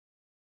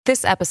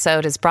This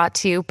episode is brought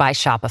to you by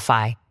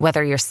Shopify.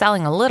 Whether you're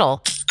selling a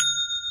little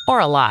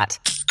or a lot,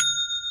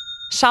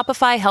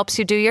 Shopify helps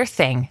you do your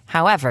thing,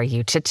 however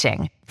you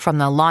cha-ching. From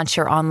the launch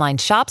your online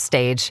shop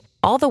stage,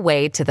 all the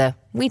way to the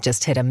we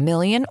just hit 1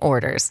 million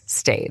orders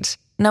stage.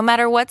 No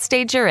matter what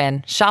stage you're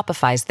in,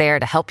 Shopify's there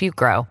to help you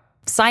grow.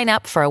 Sign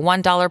up for a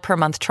 $1 per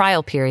month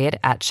trial period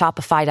at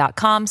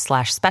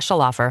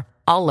shopify.com/special offer,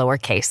 all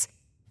lowercase.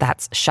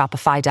 That's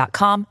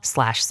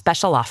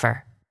shopify.com/special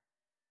offer.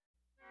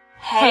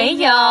 Hey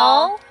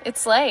y'all,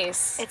 it's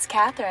Lace. It's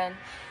Catherine.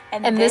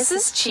 And this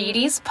is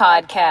Cheaties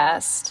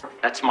Podcast.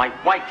 That's my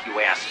wife, you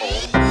asshole.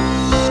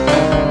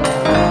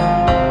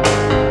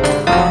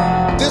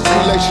 This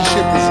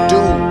relationship is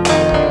doomed.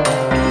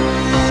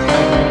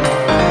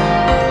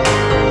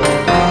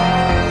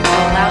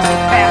 Lousy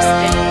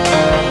bastard.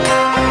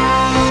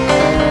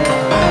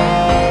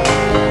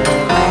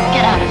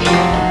 Get out of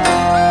here.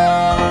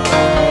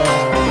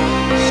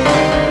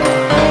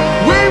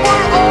 We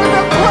were on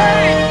the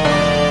plane!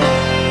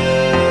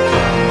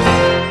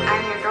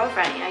 I'm your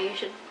girlfriend.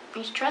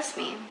 You should trust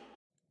me.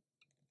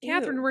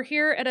 Catherine, we're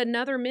here at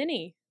another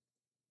mini.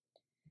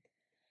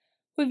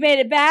 We've made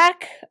it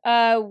back.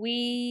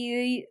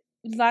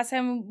 Last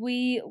time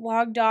we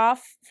logged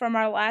off from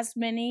our last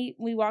mini,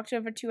 we walked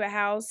over to a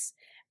house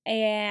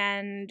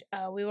and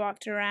we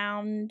walked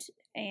around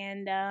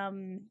and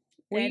then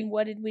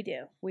what did we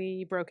do?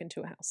 We broke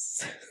into a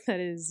house that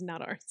is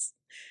not ours.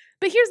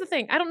 But here's the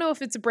thing. I don't know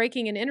if it's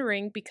breaking and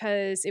entering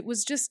because it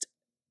was just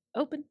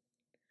open.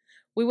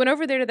 We went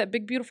over there to that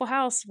big, beautiful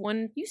house.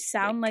 You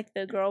sound like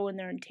the girl when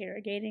they're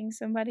interrogating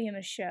somebody in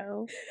a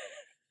show.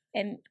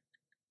 And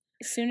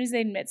as soon as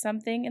they admit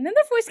something, and then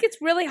their voice gets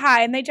really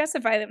high and they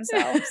justify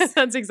themselves.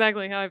 That's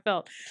exactly how I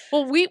felt.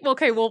 Well,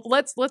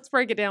 let's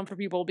break it down for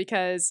people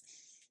because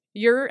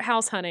you're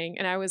house hunting,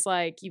 and I was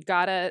like, you've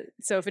got to.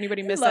 So if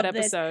anybody missed that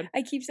episode,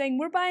 I keep saying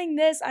we're buying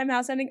this. I'm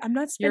house hunting. I'm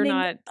not spending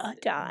a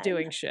dime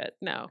doing shit.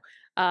 No,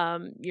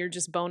 you're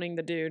just boning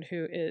the dude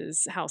who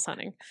is house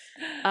hunting.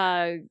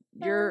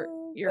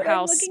 Your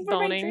house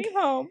boning. My dream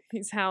home.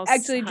 He's house.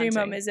 Actually, hunting.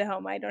 dream home is a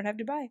home I don't have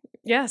to buy.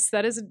 Yes,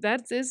 that is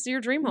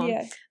your dream home.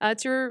 Yeah.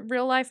 It's your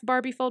real life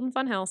Barbie folding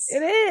fun house.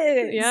 It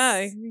is.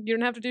 Yeah, you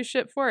don't have to do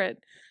shit for it.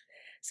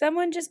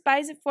 Someone just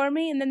buys it for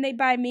me, and then they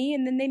buy me,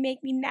 and then they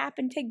make me nap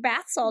and take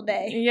baths all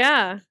day.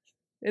 Yeah.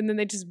 And then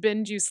they just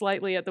bend you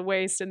slightly at the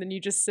waist, and then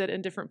you just sit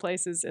in different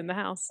places in the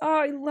house. Oh,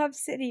 I love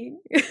sitting.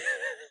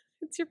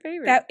 It's your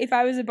favorite. If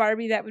I was a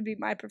Barbie, that would be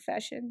my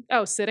profession.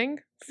 Oh, sitting?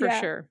 For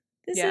sure.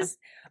 This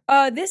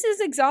is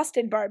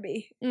exhausted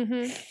Barbie.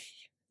 Mm-hmm.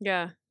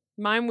 Yeah.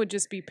 Mine would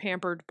just be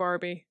pampered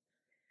Barbie.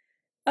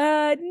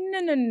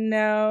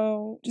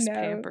 No. Just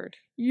pampered.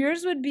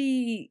 Yours would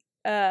be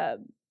the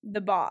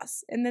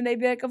boss. And then they'd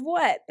be like, of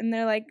what? And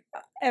they're like,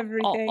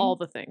 everything. All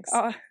the things.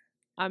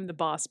 I'm the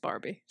boss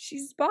Barbie.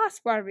 She's boss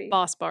Barbie.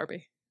 Boss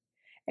Barbie.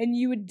 And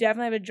you would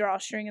definitely have a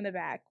drawstring in the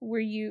back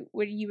where you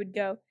would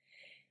go,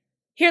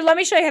 here, let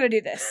me show you how to do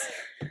this.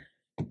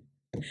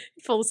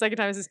 Full the second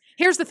time it says,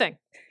 here's the thing.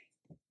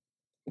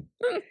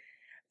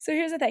 So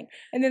here's the thing.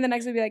 And then the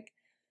next would be like,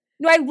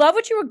 no, I love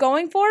what you were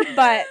going for,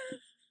 but...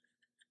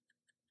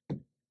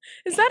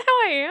 Is that how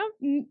I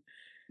am?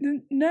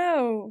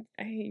 No.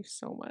 I hate you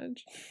so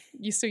much.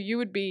 So you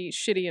would be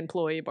shitty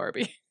employee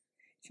Barbie.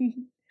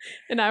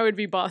 And I would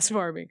be boss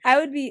Barbie. I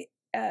would be,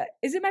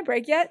 is it my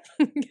break yet?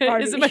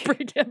 Is it my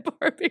break yet,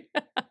 Barbie?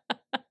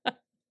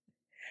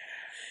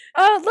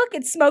 Oh, look,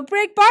 it's smoke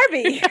break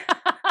Barbie.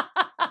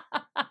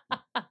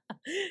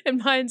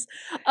 And mine's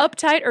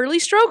uptight early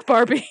stroke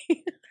Barbie.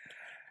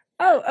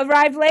 Oh,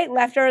 arrive late,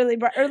 left early,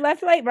 or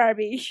left late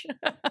Barbie.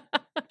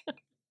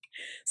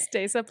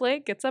 Stays up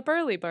late, gets up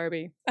early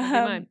Barbie.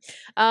 Mine.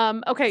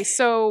 Okay,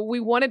 so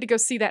we wanted to go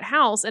see that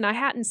house, and I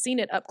hadn't seen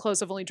it up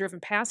close. I've only driven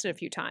past it a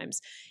few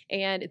times,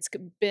 and it's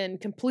been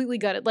completely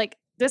gutted. Like,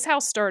 this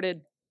house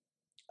started.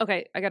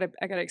 Okay, I gotta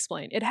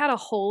explain. It had a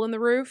hole in the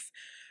roof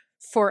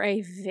for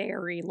a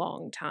very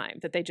long time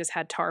that they just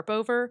had tarp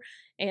over,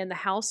 and the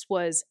house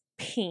was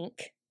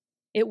pink.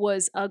 It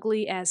was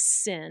ugly as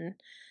sin.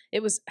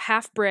 It was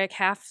half brick,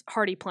 half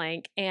hardy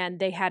plank, and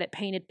they had it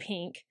painted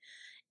pink.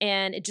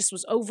 And it just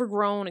was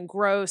overgrown and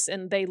gross.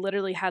 And they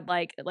literally had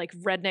like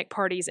redneck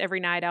parties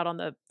every night out on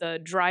the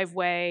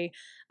driveway,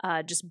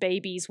 just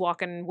babies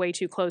walking way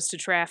too close to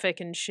traffic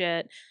and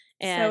shit.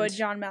 And so a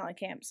John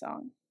Mellencamp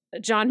song.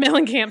 A John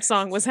Mellencamp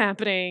song was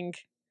happening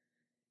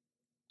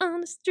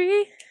on the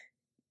street.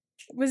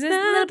 Was this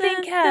Little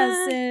Pink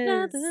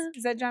Houses?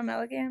 Is that John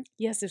Mellencamp?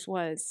 Yes, it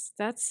was.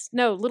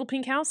 Little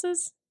Pink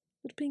Houses?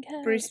 Little Pink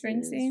Houses. Bruce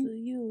Springsteen? For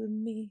you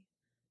and me.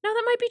 No,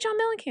 that might be John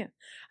Mellencamp.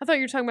 I thought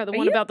you were talking about the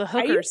one about the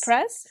hookers. Are you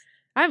impressed?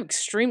 I'm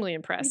extremely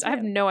impressed. I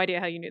have no idea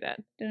how you knew that.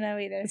 Don't know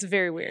either. It's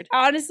very weird.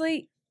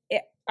 Honestly,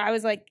 I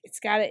was like, it's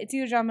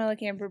either John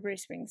Mellencamp or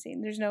Bruce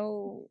Springsteen. There's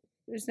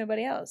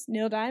nobody else.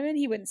 Neil Diamond,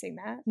 he wouldn't sing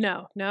that.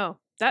 No.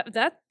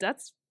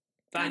 That's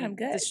fine. God, I'm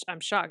good. I'm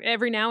shocked.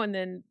 Every now and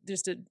then,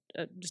 just a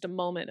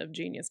moment of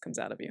genius comes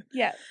out of you.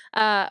 Yeah.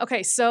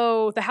 Okay,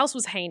 so the house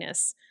was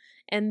heinous.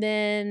 And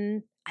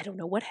then I don't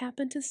know what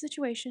happened to the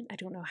situation. I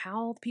don't know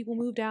how the people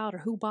moved out or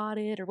who bought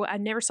it or what. I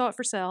never saw it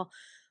for sale.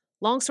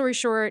 Long story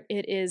short,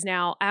 it is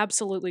now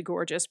absolutely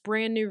gorgeous.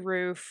 Brand new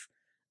roof,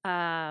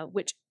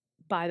 which,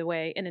 by the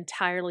way, an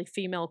entirely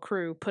female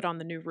crew put on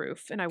the new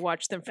roof. And I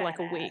watched them for like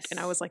a week. And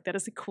I was like, that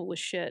is the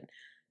coolest shit.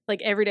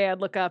 Like every day I'd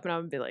look up and I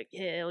would be like,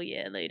 hell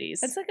yeah,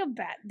 ladies. That's like a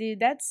bat, dude.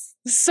 That's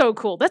so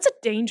cool. That's a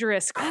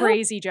dangerous,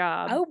 crazy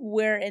job. I hope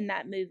we're in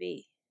that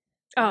movie.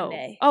 Oh,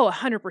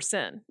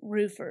 100%.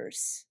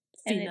 Roofers.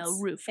 Female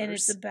roofers. And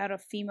it's about a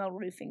female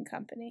roofing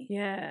company.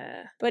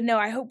 Yeah. But no,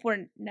 I hope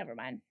we're, never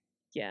mind.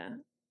 Yeah.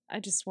 I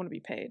just want to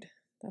be paid.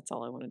 That's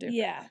all I want to do.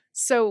 Yeah.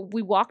 So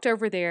we walked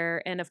over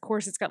there, and of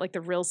course, it's got like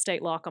the real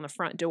estate lock on the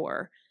front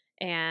door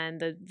and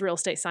the real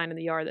estate sign in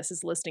the yard that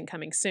says listing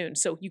coming soon.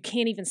 So you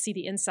can't even see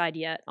the inside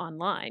yet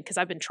online because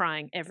I've been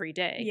trying every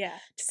day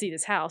to see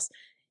this house.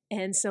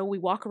 And so we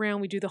walk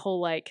around, we do the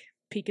whole like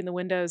peek in the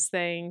windows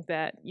thing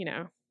that, you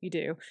know, you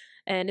do.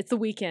 And it's the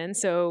weekend.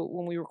 So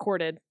when we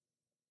recorded,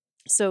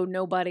 so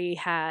nobody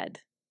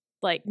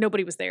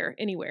was there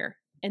anywhere.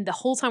 And the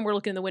whole time we're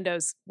looking in the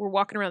windows, we're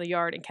walking around the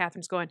yard and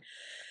Catherine's going,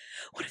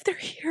 what if they're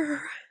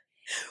here?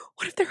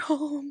 What if they're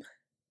home?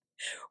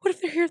 What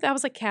if they're here? I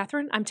was like,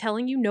 Catherine, I'm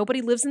telling you, nobody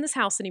lives in this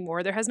house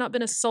anymore. There has not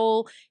been a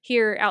soul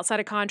here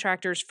outside of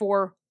contractors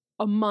for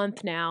a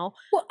month now.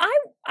 Well,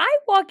 I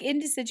walk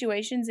into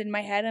situations in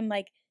my head, I'm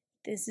like,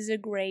 this is a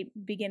great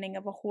beginning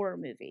of a horror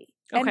movie.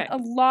 Okay. And a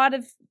lot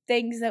of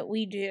things that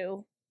we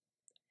do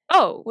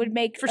would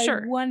make for a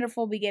sure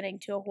wonderful beginning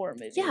to a horror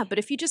movie. Yeah, but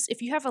if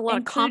you have a lot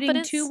including of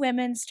confidence. Two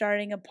women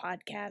starting a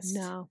podcast.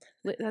 No,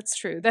 that's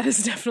true. That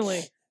is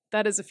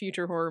a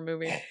future horror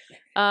movie.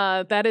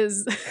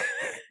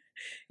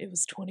 It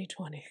was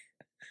 2020.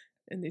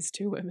 And these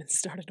two women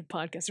started a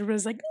podcast.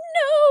 Everybody's like,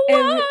 no,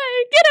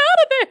 why? Get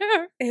out of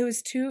there. It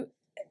was two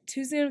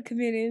stand-up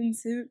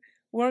comedians who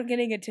weren't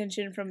getting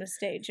attention from a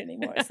stage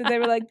anymore. So they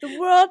were like, the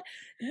world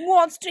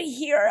wants to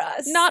hear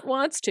us. Not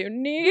wants to,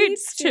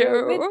 needs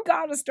to. We've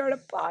got to start a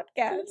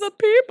podcast. The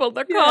people,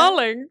 they're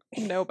calling.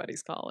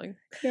 Nobody's calling.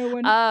 No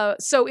one.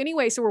 So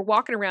anyway, so we're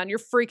walking around, you're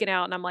freaking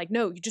out. And I'm like,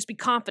 no, you just be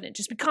confident.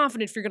 Just be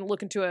confident if you're going to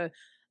look into a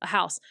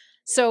house.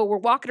 So we're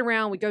walking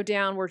around, we go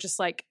down, we're just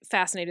like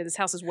fascinated. This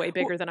house is way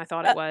bigger than I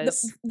thought it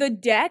was. The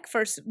deck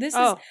first.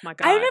 Oh my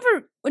God. I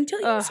never,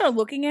 until you start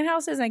looking at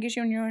houses, and I guess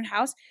you're in your own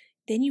house,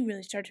 then you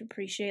really start to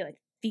appreciate like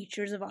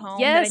features of a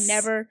home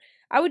that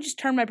I would just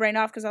turn my brain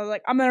off because I was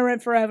like, I'm gonna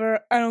rent forever.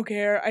 I don't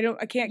care. I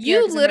can't care.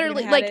 You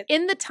literally like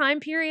in the time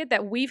period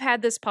that we've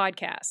had this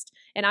podcast,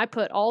 and I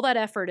put all that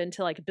effort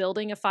into like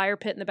building a fire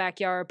pit in the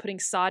backyard, putting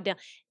sod down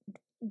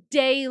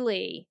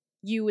daily.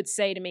 You would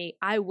say to me,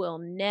 I will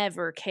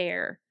never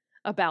care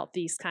about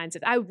these kinds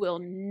of, I will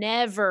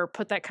never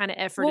put that kind of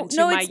effort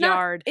into my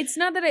yard. It's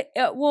not that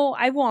I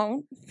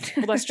won't.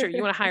 Well, that's true.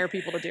 You want to hire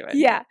people to do it.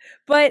 Yeah.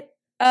 But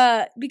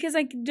because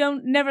I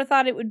never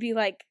thought it would be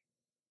like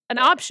an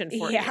option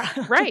for you.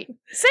 Right.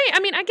 I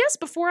mean, I guess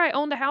before I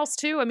owned a house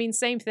too, I mean,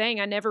 same thing.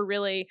 I never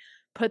really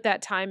put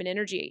that time and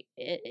energy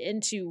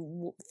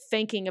into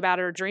thinking about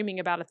it or dreaming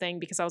about a thing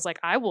because I was like,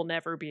 I will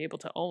never be able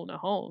to own a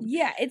home.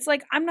 Yeah. It's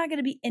like, I'm not going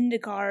to be into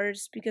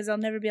cars because I'll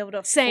never be able to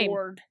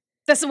afford.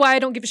 That's why I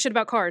don't give a shit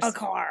about cars. A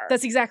car.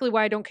 That's exactly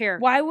why I don't care.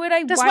 Why would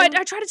I? That's why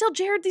I try to tell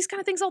Jared these kind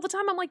of things all the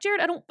time. I'm like,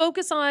 Jared, I don't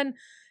focus on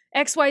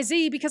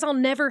XYZ because I'll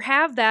never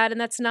have that,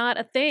 and that's not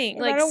a thing.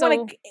 Like, I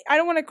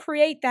don't want to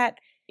create that.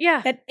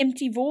 Yeah. That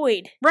empty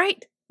void.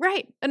 Right.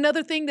 Right.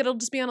 Another thing that'll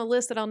just be on a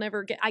list that I'll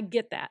never get. I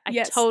get that. I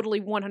totally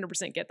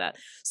 100% get that.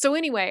 So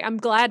anyway, I'm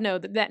glad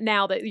that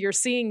now that you're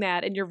seeing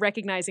that and you're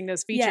recognizing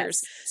those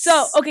features. Yes.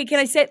 So, okay, can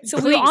I say,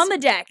 so we're on the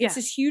deck. Yeah. It's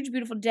this huge,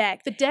 beautiful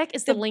deck. The deck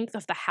is the length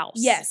of the house.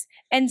 Yes.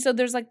 And so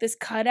there's like this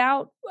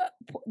cutout,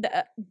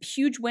 the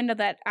huge window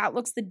that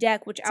outlooks the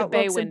deck, which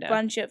outlooks a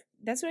bunch of,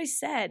 that's what I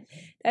said,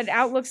 that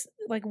outlooks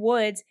like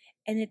woods.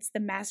 And it's the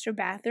master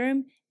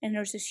bathroom. And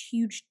there's this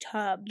huge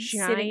tub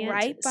sitting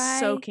right by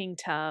soaking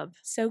tub.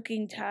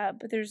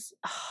 But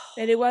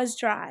and it was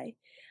dry.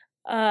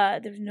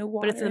 There's no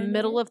water. But it's in the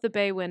middle of the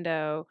bay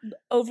window,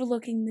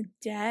 overlooking the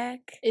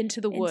deck into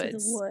the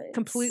woods,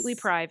 completely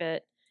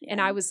private. Yeah.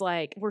 And I was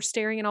like, we're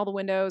staring in all the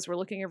windows, we're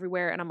looking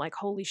everywhere, and I'm like,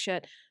 holy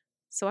shit!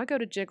 So I go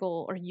to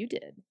jiggle, or you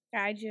did?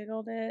 I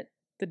jiggled it.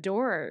 The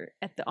door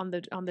on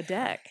the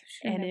deck,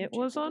 and it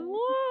was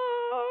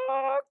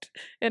unlocked.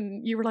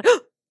 And you were like,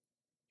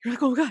 you're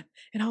like, oh God.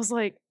 And I was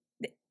like,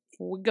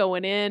 we're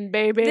going in,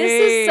 baby.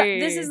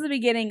 This is the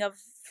beginning of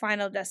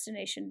Final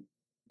Destination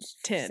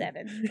 10.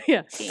 7.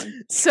 Yeah.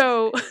 10.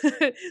 So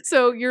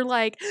you're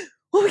like,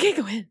 well, we can't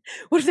go in.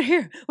 What if they're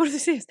here? What if they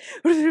see us?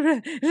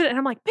 And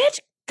I'm like, bitch,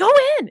 go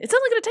in. It's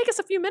only going to take us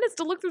a few minutes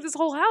to look through this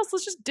whole house.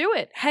 Let's just do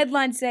it.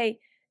 Headlines say,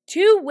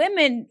 2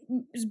 women's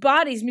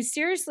bodies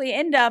mysteriously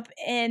end up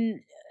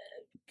in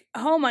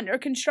home under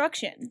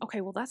construction.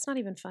 Okay, well, that's not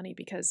even funny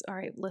because, all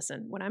right,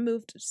 listen, when I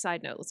moved,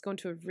 side note, let's go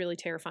into a really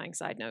terrifying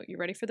side note. You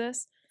ready for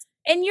this?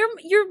 And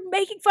you're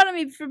making fun of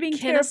me for being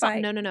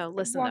terrified. No.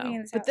 Listen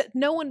though, but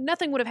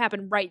nothing would have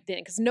happened right then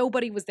because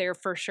nobody was there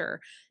for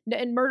sure.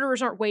 And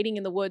murderers aren't waiting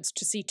in the woods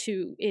to see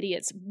two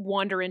idiots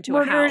wander into a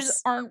house.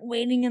 Murderers aren't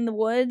waiting in the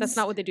woods. That's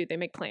not what they do. They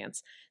make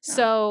plans. No.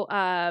 So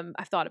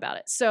I've thought about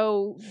it.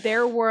 So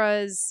there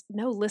was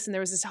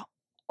this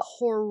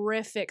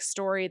horrific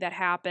story that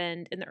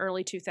happened in the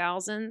early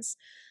 2000s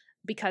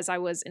because I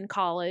was in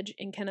college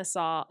in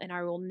Kennesaw, and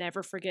I will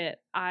never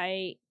forget.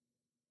 I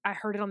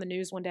heard it on the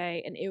news one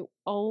day, and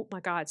oh my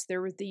God, so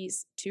there were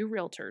these two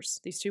realtors,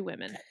 these two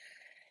women.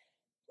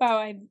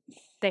 Wow.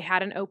 They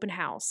had an open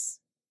house.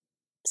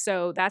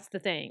 So that's the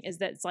thing, is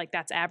that it's like,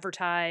 that's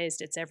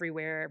advertised. It's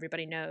everywhere.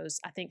 Everybody knows.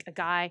 I think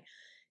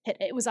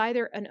it was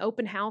either an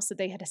open house that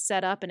they had to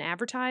set up and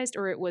advertised,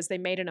 or it was they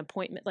made an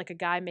appointment, like a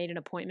guy made an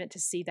appointment to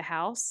see the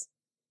house.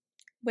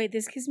 Wait,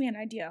 this gives me an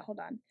idea. Hold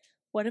on.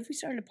 What if we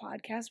started a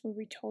podcast where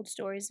we told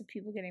stories of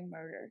people getting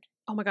murdered?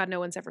 Oh my God, no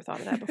one's ever thought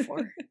of that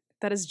before.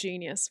 That is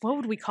genius. What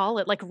would we call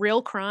it? Like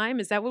real crime?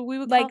 Is that what we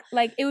would call it?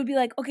 Like it would be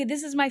like, okay,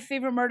 this is my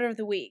favorite murder of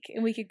the week.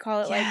 And we could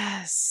call it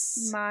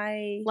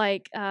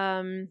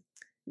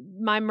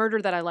my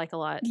murder that I like a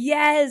lot.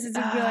 Yes, it's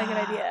a really good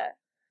idea.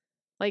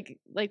 Like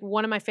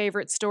one of my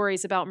favorite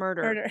stories about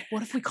murder.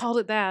 What if we called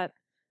it that?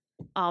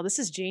 Oh, this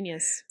is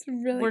genius. It's a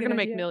really We're good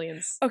gonna idea. make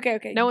millions.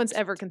 Okay. No one's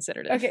ever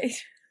considered it. Okay.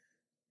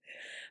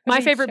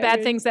 My favorite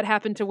bad things that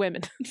happen to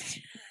women.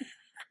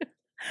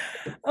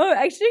 Oh,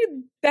 actually,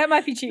 that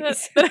might be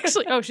genius.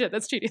 Oh shit,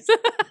 that's genius.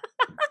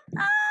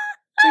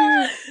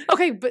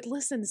 Okay, but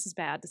listen, this is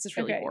bad. This is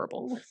really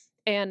horrible.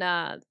 And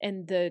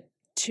the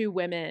two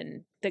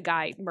women, the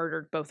guy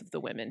murdered both of the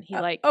women. He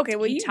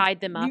tied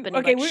them up and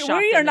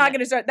we are not going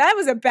to start. That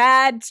was a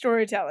bad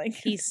storytelling.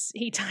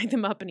 He tied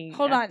them up and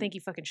I think he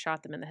fucking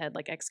shot them in the head,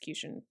 like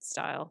execution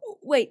style.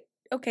 Wait,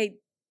 okay.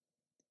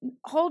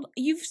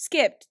 You've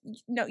skipped.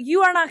 No,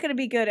 you are not going to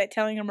be good at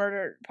telling a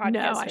murder podcast.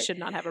 No, I should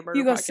not have a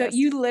murder podcast. So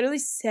you literally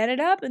set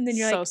it up and then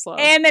you're so slow.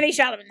 And then he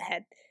shot him in the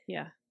head.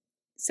 Yeah.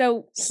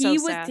 So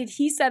did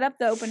he set up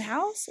the open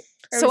house?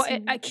 So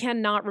I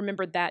cannot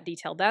remember that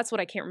detail. That's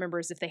what I can't remember,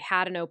 is if they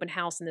had an open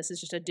house and this is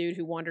just a dude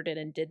who wandered in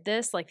and did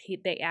this. Like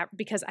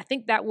because I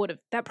think that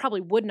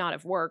probably would not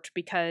have worked,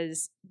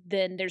 because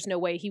then there's no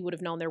way he would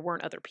have known there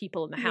weren't other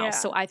people in the house. Yeah.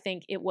 So I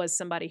think it was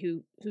somebody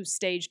who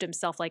staged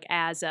himself like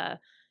as a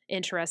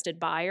interested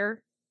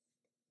buyer.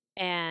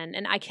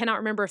 And I cannot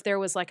remember if there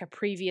was like a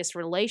previous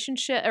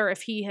relationship, or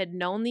if he had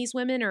known these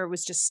women, or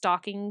was just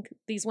stalking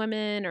these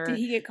women. Or did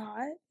he get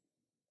caught?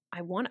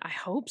 I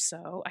hope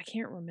so. I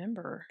can't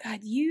remember.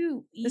 God,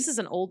 this is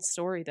an old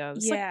story though.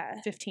 This is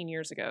like 15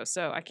 years ago,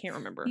 so I can't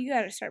remember. You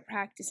got to start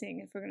practicing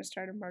if we're going to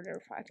start a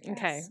murder podcast.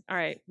 Okay. All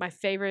right. My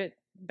favorite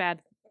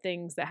bad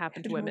things that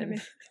happen to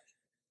women.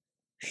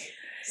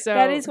 So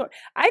that is what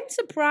I'm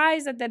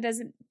surprised that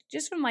doesn't,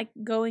 just from like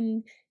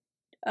going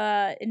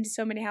into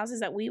so many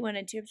houses that we went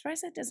into, I'm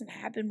surprised that doesn't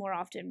happen more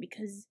often,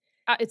 because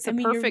it's the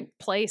perfect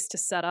place to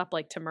set up,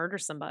 like to murder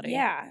somebody.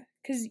 Yeah,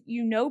 because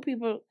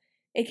people.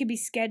 It can be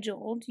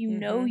scheduled. You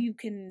know you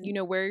can... You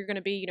know where you're going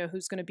to be. You know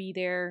who's going to be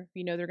there.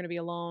 You know they're going to be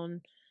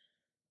alone,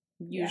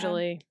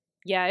 usually.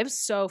 Yeah, it was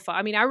so fun.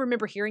 I mean, I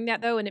remember hearing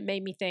that, though, and it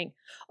made me think,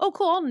 oh,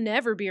 cool, I'll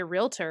never be a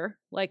realtor.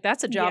 Like,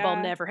 that's a job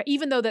I'll never...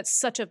 Even though that's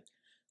such a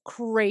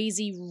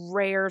crazy,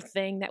 rare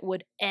thing that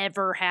would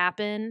ever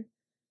happen.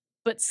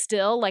 But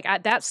still, like,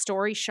 that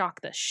story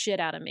shocked the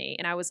shit out of me.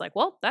 And I was like,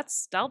 well,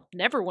 I'll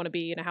never want to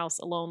be in a house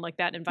alone like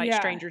that and invite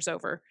strangers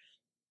over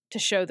to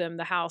show them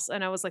the house.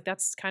 And I was like,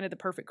 that's kind of the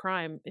perfect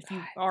crime if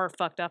you are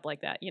fucked up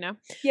like that, you know?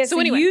 Yeah, so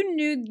anyway.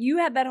 You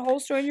had that whole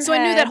story in your head. So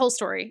I knew that whole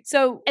story.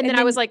 And then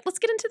I was like, let's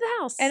get into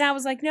the house. And I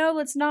was like, no,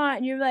 let's not.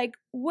 And you're like,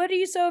 what are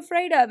you so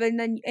afraid of? And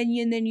then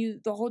you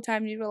the whole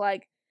time you were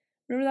like,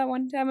 remember that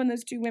one time when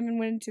those two women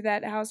went into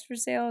that house for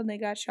sale and they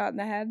got shot in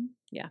the head?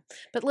 Yeah.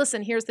 But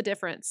listen, here's the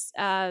difference.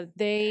 But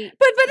here's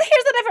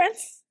the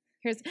difference.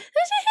 Just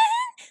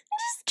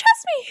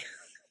trust me.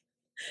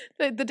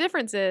 The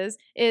difference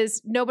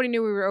is nobody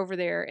knew we were over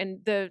there, and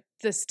the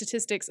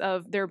statistics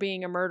of there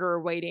being a murderer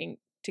waiting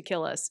to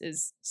kill us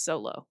is so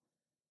low.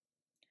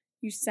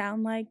 You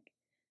sound like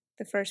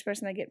the first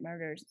person that get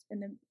murdered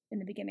in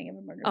the beginning of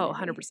a murder. Oh,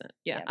 100%.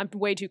 Yeah. I'm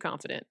way too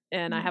confident,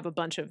 and I have a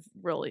bunch of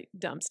really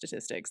dumb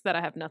statistics that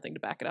I have nothing to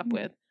back it up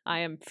with. I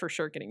am for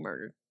sure getting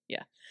murdered.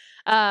 Yeah.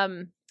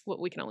 Well,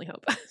 we can only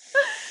hope.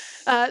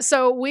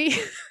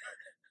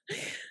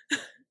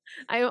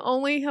 I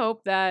only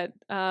hope that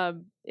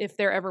if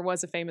there ever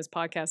was a famous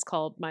podcast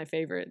called My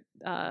Favorite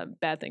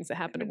Bad Things That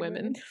Happen to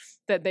Women,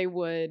 that they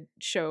would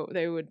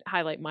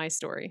highlight my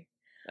story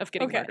of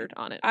getting murdered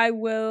on it. I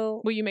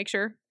will. Will you make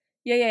sure?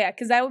 Yeah.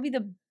 Because that would be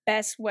the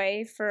best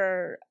way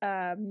for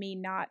me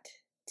not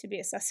to be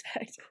a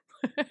suspect.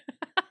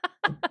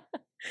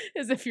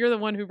 As if you're the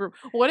one who...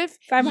 What if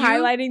I'm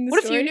highlighting the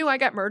story? What if you knew I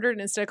got murdered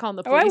and instead of calling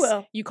the police, I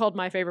will. You called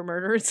My Favorite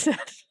Murder instead?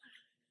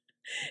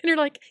 And you're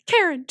like,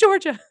 Karen,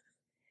 Georgia.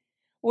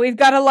 We've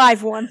got a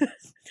live one.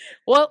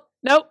 Well,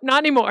 nope, not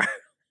anymore.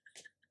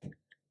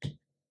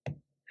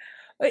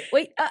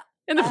 Wait.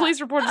 And the police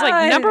report is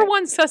like, number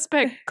one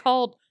suspect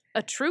called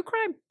a true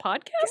crime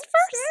podcast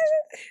first?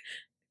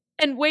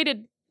 And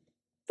waited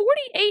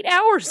 48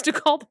 hours to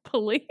call the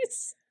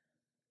police?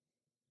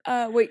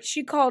 Wait,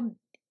 she called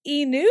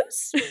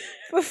E-News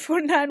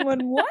before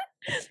 911?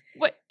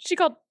 What? She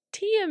called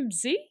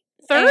TMZ?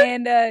 Third?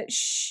 And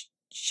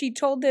she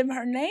told them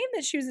her name,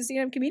 that she was a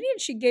stand-up comedian.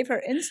 She gave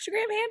her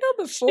Instagram handle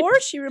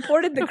before she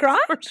reported the crime.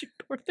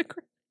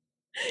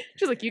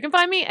 She's like, you can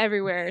find me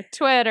everywhere.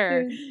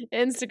 Twitter,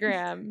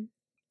 Instagram,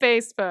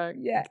 Facebook,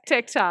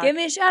 TikTok. Give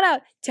me a shout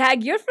out.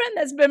 Tag your friend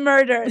that's been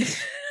murdered.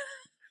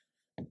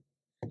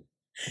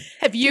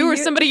 Have you or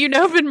somebody you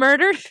know been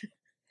murdered?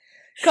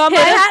 Call my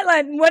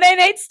hotline,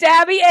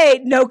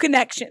 188-STABBY-8. No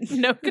connection.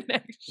 No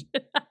connection.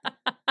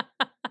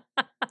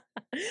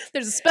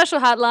 There's a special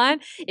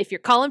hotline if you're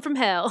calling from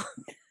hell.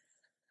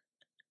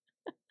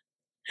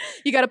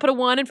 You got to put a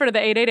 1 in front of the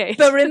 888.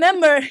 But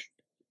remember,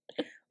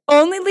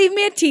 only leave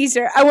me a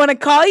teaser. I want to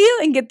call you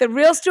and get the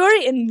real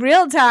story in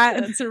real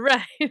time. That's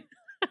right.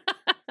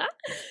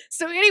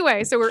 So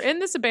anyway, we're in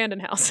this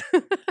abandoned house.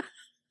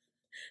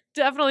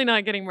 Definitely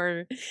not getting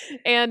murdered.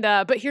 And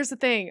but here's the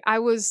thing. I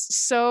was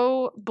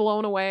so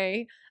blown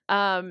away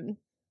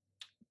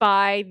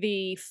by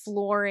the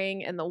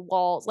flooring and the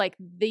walls. Like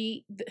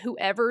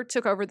whoever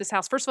took over this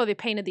house, first of all, they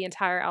painted the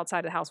entire outside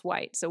of the house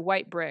white. So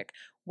white brick,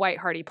 white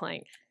hardy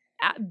plank,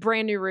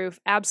 brand new roof,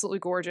 absolutely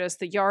gorgeous.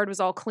 The yard was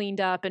all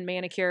cleaned up and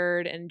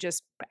manicured and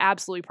just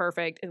absolutely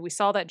perfect. And we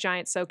saw that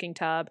giant soaking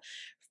tub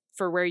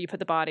for where you put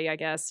the body, I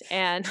guess.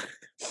 And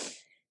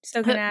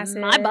soaking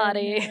acid. My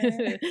body.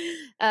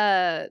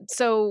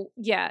 So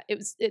yeah,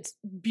 it's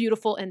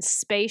beautiful and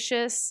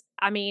spacious.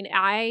 I mean,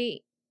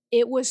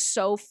 it was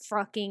so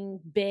fucking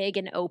big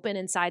and open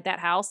inside that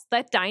house.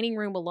 That dining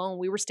room alone,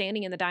 we were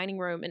standing in the dining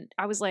room and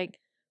I was like,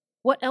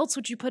 what else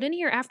would you put in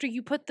here after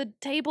you put the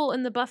table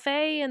and the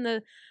buffet and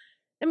I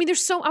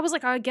was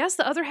like, I guess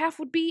the other half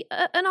would be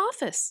an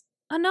office,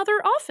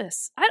 another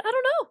office. I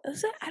don't know.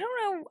 I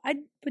don't know.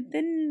 But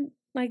then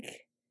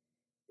like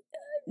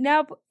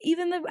now,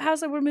 even the house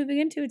that we're moving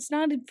into, it's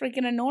not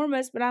freaking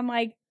enormous, but I'm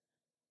like,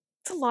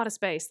 it's a lot of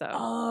space though.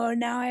 Oh,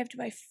 now I have to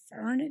buy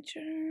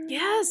furniture.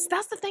 Yes,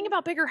 that's the thing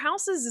about bigger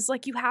houses is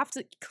like you have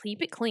to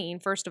keep it clean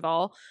first of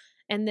all,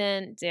 and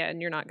then and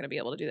you're not going to be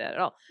able to do that at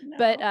all. No.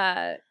 But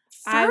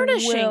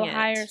furnishing I will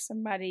hire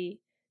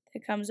somebody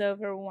that comes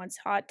over once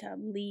Hot Tub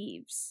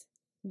leaves.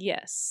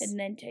 Yes, and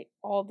then take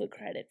all the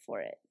credit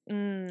for it.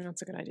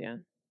 That's a good idea.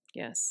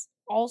 Yes.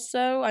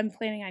 Also, I'm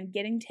planning on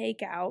getting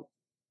takeout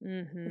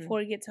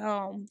before he gets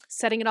home,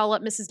 setting it all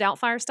up Mrs.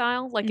 Doubtfire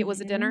style, like it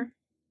was a dinner.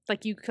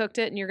 Like you cooked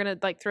it and you're going to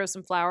like throw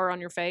some flour on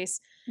your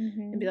face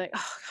and be like, oh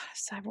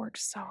gosh, I've worked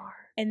so hard.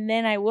 And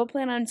then I will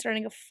plan on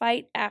starting a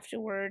fight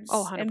afterwards.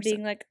 Oh, 100%. And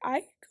being like,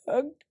 I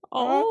cooked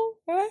all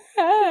my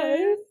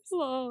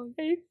long.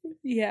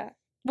 Yeah.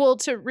 Well,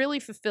 to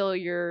really fulfill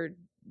your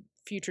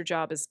future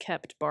job as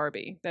kept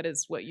Barbie, that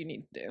is what you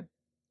need to do.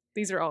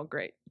 These are all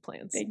great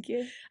plans. Thank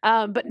you.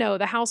 But no,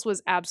 the house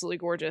was absolutely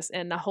gorgeous.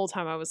 And the whole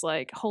time I was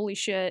like, holy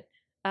shit,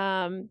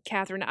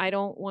 Catherine, I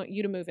don't want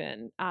you to move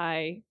in.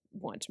 I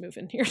want to move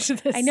in here to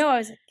this. I know. I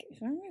was like,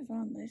 if I move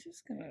on, this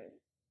is gonna.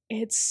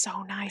 It's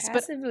so nice,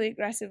 passively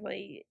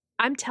aggressively.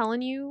 I'm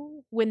telling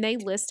you, when they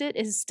list it,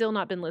 it has still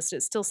not been listed.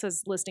 It still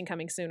says listing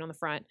coming soon on the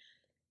front.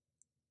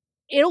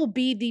 It'll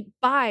be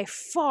by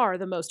far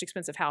the most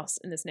expensive house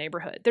in this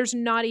neighborhood. There's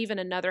not even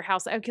another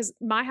house because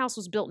my house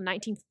was built in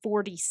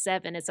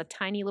 1947. It's a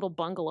tiny little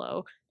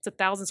bungalow. It's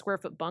 1,000 square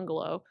foot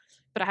bungalow,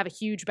 but I have a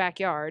huge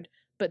backyard.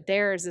 But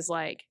theirs is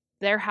like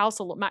their house.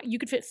 You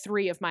could fit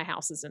 3 of my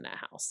houses in that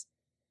house.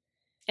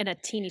 In a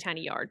teeny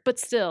tiny yard, but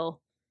still.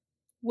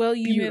 Will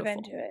you beautiful.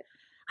 Move into it?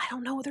 I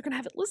don't know what they're going to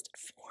have it listed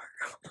for.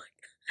 Oh my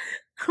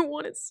God. I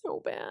want it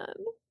so bad.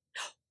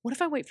 What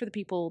if I wait for the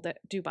people that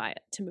do buy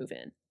it to move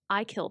in?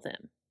 I kill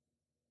them.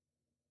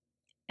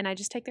 And I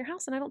just take their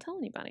house and I don't tell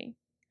anybody.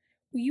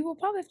 Well, you will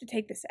probably have to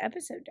take this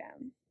episode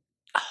down.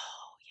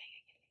 Oh,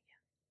 yeah.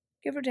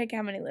 Give or take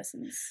how many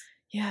listens.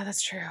 Yeah,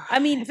 that's true. I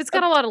mean, if it's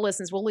got a lot of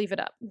listens, we'll leave it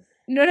up.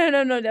 No.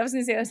 I was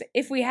going to say,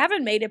 if we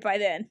haven't made it by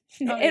then,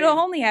 it'll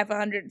only have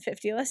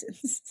 150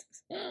 listens.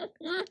 Hey,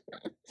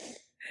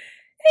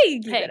 you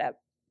keep it up.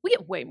 We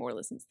get way more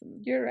listens than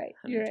You're right.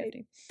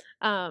 150.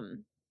 You're right.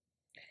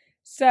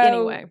 So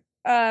anyway,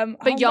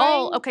 but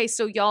y'all, okay,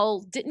 so y'all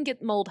didn't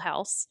get Mold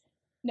House.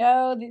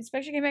 No, the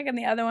inspection came back on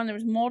the other one. There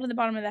was mold in the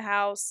bottom of the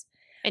house.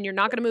 And you're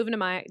not going to move into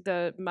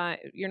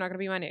you're not going to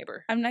be my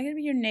neighbor. I'm not going to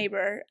be your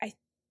neighbor.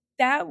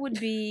 That would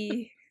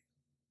be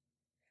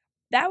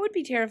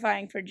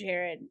terrifying for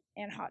Jared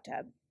and Hot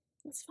Tub.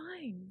 That's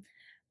fine.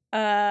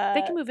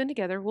 They can move in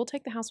together. We'll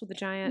take the house with the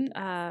giant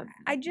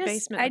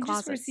basement. I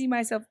just foresee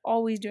myself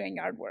always doing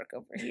yard work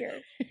over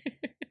here.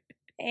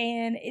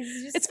 And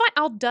it's fine.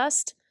 I'll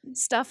dust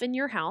stuff in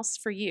your house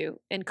for you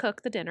and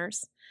cook the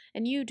dinners,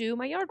 and you do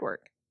my yard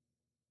work.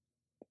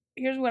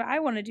 Here's what I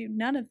want to do.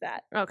 None of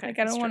that. Okay. Like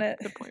I don't want to.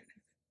 Good point.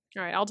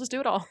 All right, I'll just do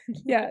it all.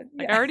 Yeah.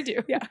 I already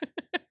do. Yeah.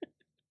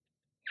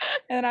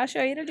 And then I'll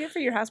show you to do it for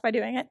your house by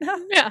doing it.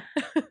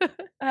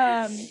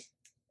 Yeah.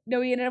 No,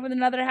 we ended up with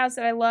another house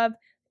that I love,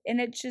 and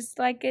it's just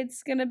like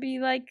it's gonna be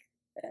like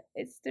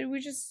we're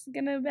just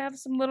gonna have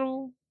some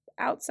little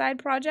outside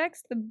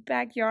projects. The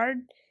backyard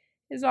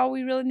is all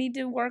we really need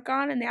to work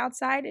on, and the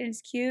outside, and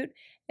it's cute.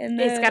 And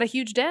It's got a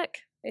huge deck.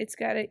 It's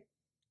got a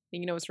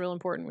You know what's real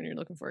important when you're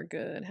looking for a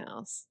good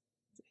house?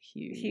 It's a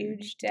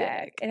huge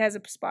deck. It has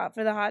a spot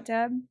for the hot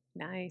tub.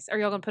 Nice. Are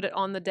y'all gonna put it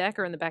on the deck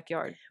or in the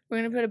backyard? We're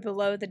gonna put it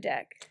below the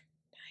deck.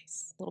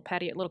 Nice. Little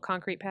patio, little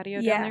concrete patio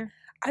Yeah. down there.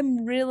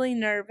 I'm really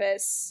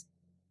nervous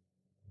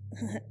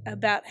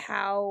about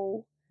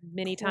how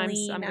Many times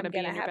clean I'm gonna be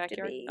in have your to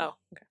backyard. be. Oh,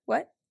 okay.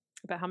 What?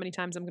 About how many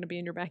times I'm gonna be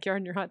in your backyard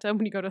in your hot tub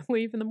when you go to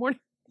leave in the morning.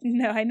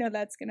 No, I know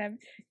that's gonna.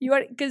 You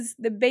are because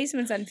the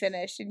basement's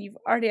unfinished, and you've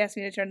already asked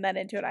me to turn that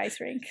into an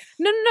ice rink.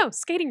 No,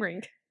 skating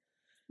rink.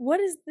 What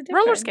is the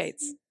difference? Roller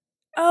skates.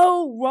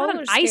 Oh, Not roller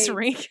an skates. ice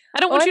rink. I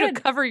don't Oh, want I you meant-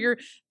 to cover your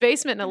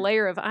basement in a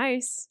layer of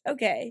ice.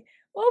 Okay.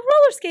 Well,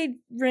 roller skate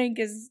rink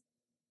is.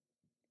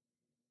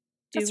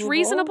 That's doable.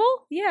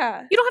 reasonable.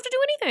 Yeah. You don't have to do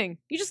anything.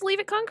 You just leave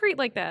it concrete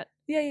like that.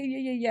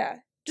 Yeah.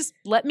 Just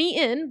let me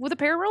in with a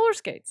pair of roller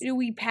skates. Do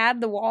we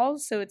pad the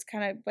walls so it's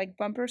kind of like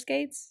bumper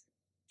skates?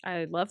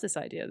 I love this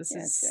idea. This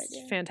Yeah, it's a good is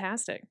idea.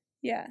 fantastic.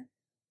 Yeah.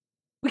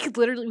 We could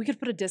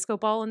put a disco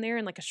ball in there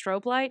and like a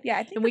strobe light, Yeah,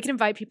 I think and we that's- can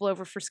invite people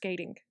over for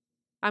skating.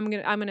 I'm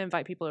gonna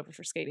invite people over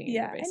for skating. in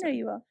your Yeah, I know basement.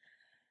 you will.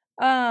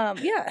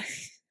 Yeah.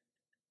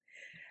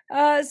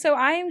 So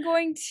I am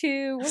going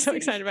to. I'm so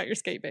excited about your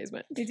skate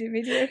basement. Me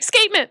too.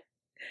 Skatement.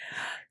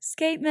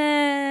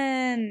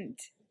 Skatement.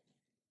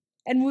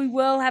 And we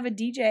will have a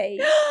DJ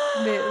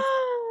booth.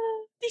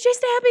 DJ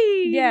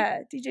Stabby.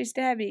 Yeah, DJ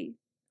Stabby.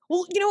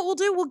 Well, you know what we'll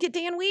do? We'll get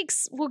Dan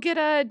Weeks. We'll get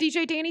a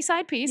DJ Danny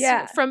side piece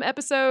Yeah. from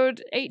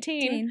episode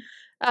 18.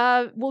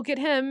 We'll get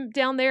him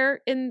down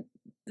there in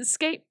the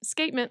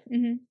skatement. Mm-hmm.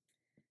 And,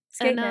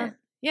 Skatement.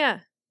 yeah.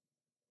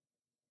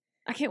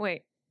 I can't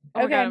wait. Oh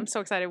my Okay. god, I'm so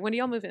excited. When do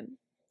y'all move in?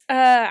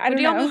 I When don't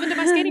do y'all know. move into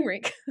my skating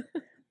rink?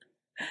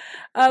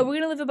 We're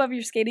gonna live above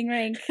your skating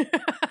rink,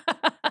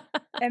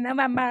 and then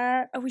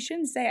we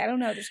shouldn't say. I don't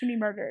know. There's gonna be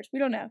murders. We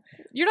don't know.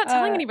 You're not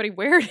telling anybody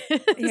where it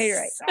is. Yeah, you're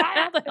right.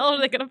 How the hell are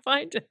they gonna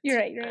find it? You're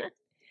right.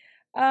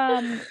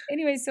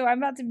 Anyway, so I'm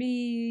about to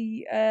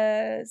be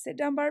sit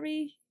down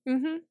Barbie.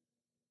 Mm-hmm.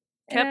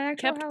 in an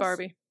actual Kept house.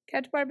 Barbie.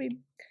 Kept Barbie.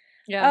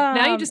 Yeah.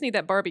 Now you Um, just need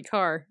that Barbie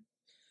car.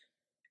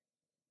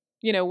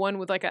 You know, one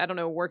with like a, I don't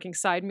know, working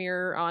side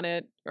mirror on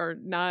it, or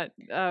not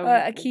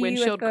A key with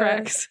windshield the-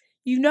 cracks.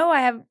 You know, I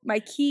have my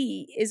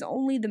key is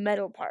only the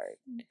metal part.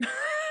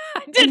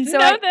 I didn't so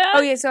know that.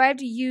 Oh yeah, so I have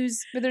to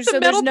use. But there's the so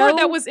metal there's no. part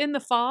that was in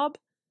the fob.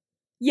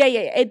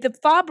 Yeah. The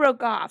fob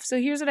broke off. So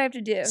here's what I have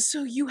to do.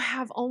 So you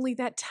have only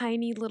that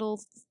tiny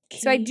little key.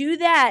 So I do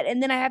that,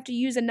 and then I have to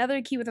use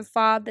another key with a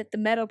fob that the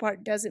metal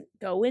part doesn't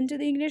go into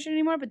the ignition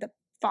anymore, but the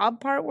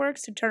fob part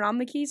works to turn on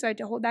the key. So I have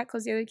to hold that,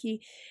 close the other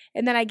key,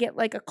 and then I get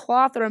like a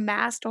cloth or a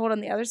mask to hold on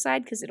the other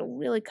side because it'll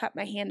really cut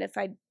my hand if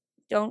I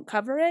don't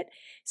cover it.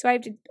 So I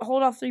have to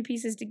hold all three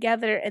pieces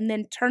together and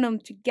then turn them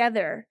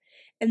together,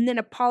 and then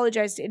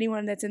apologize to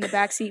anyone that's in the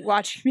back seat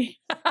watching me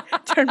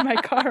turn my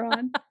car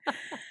on.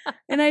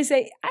 And I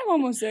say, I'm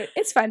almost there.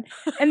 It's fun.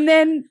 And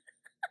then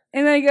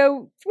I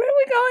go, where are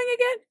we going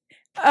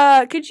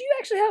again? Could you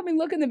actually help me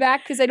look in the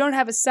back? Because I don't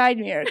have a side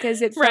mirror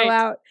because it fell Right.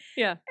 out.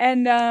 Yeah.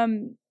 And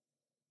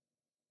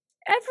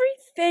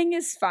everything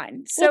is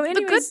fine. So Well,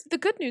 anyways, the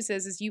good news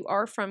is you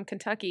are from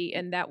Kentucky,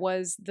 and that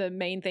was the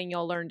main thing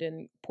y'all learned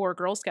in poor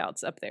Girl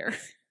Scouts up there.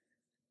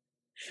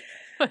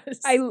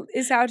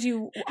 is how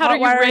to how do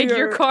you hotwire rig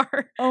your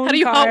car? own How do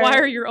you car.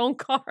 hotwire your own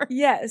car?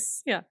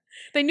 Yes.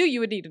 They knew you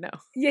would need to know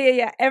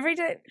Yeah. Every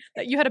time.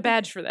 that you had a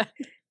badge for that.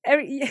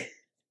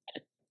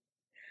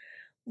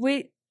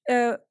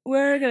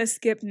 We're gonna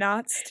skip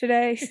knots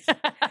today.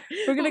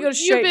 We're gonna go You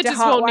straight to bitches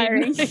hot won't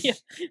wiring. need. Yeah.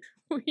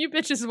 You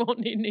bitches won't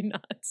need any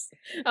nuts.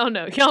 Oh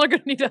no, y'all are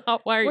gonna need to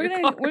hot wire We're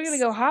your gonna cars.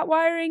 go hot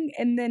wiring,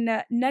 and then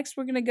next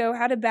we're gonna go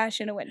how to bash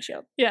in a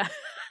windshield. Yeah.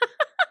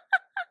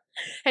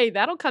 Hey,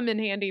 that'll come in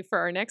handy for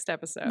our next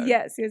episode.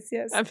 Yes.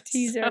 I'm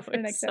Teaser so for the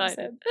next excited.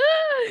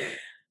 episode.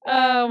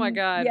 Oh my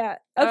god. Yeah.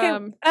 Okay.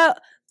 Um,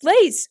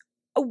 Lace,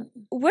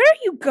 where are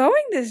you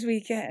going this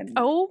weekend?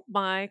 Oh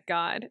my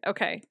god.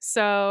 Okay.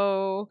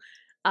 So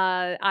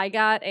I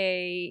got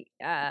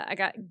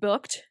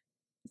booked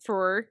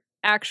for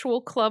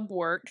actual club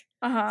work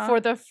for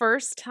the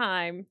first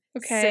time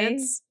Okay.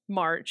 since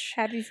March.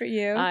 Happy for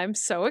you. I'm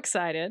so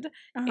excited.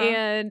 Uh-huh.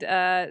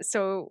 And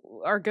so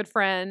our good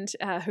friend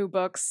who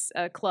books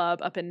a club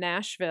up in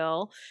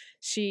Nashville,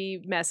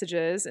 she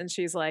messages and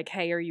she's like,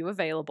 "Hey, are you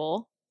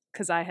available?"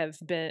 Because I have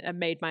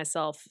made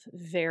myself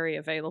very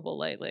available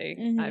lately.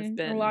 I've Mhm.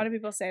 been A lot of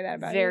people say that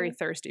about very you.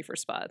 thirsty for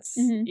spots.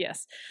 Mhm.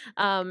 Yes.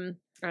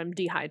 I'm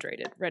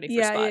dehydrated, ready for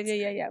Yeah, spots.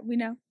 yeah. We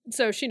know.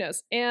 So she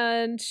knows.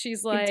 And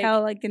she's You like, can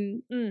tell, like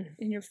in mm,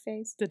 your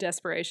face. the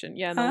desperation.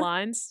 Yeah, and Huh? the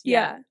lines.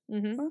 Yeah.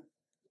 Mm-hmm. Huh?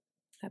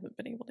 Haven't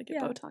been able to get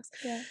Yeah. Botox.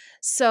 Yeah.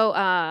 So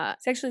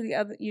It's actually the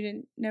other. You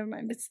didn't. Never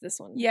mind. it's this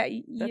one. Yeah.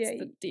 That's yeah.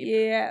 the deep.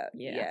 Yeah.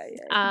 Yeah. I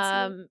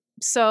can see it.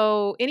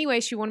 So anyway,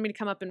 she wanted me to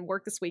come up and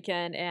work this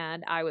weekend,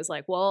 and I was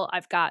like, well,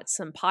 I've got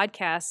some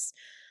podcasts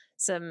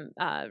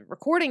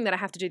recording that I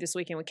have to do this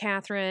weekend with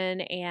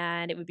Catherine,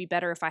 and it would be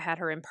better if I had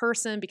her in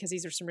person because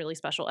these are some really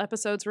special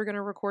episodes we're going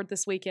to record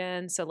this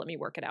weekend. So let me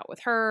work it out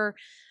with her.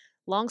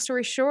 Long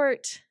story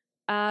short,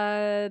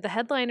 the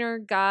headliner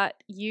got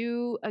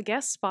you a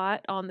guest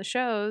spot on the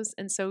shows,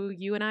 and so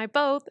you and I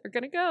both are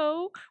gonna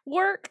go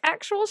work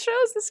actual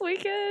shows this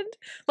weekend,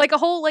 like a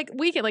whole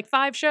weekend, like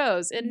 5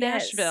 shows in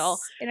Nashville,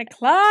 in a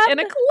club.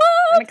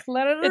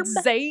 It's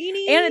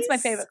Zany, and it's my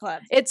favorite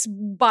club. It's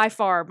by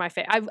far my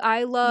favorite.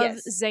 I love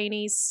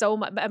Zany so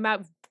much.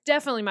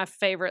 Definitely my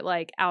favorite,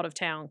 like, out of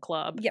town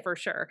club for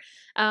sure.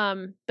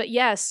 But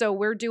yeah, so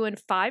we're doing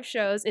 5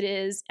 shows.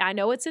 I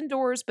know it's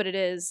indoors, but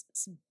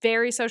it's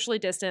very socially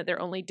distant.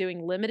 They're only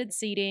doing limited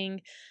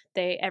seating.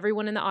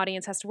 Everyone in the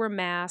audience has to wear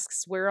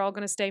masks. We're all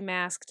going to stay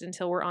masked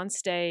until we're on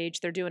stage.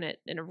 They're doing it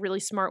in a really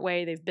smart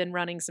way. They've been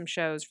running some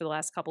shows for the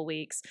last couple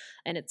weeks,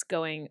 and it's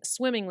going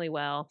swimmingly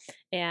well.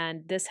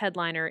 And this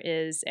headliner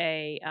is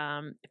a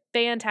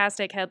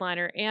fantastic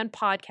headliner and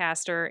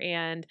podcaster,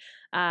 and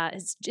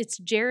it's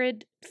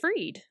Jared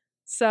Freed.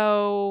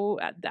 So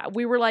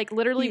we were like,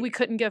 literally, we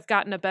couldn't have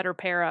gotten a better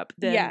pair up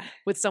than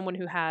with someone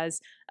who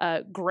has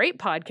a great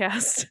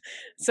podcast.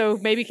 So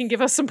maybe can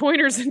give us some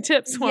pointers and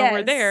tips while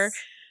we're there.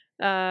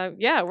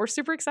 We're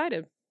super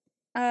excited.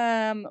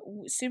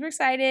 Super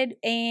excited.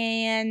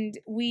 And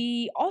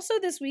we also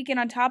this weekend,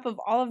 on top of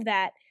all of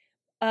that,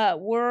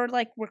 we're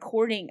like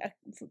recording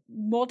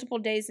multiple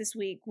days this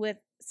week with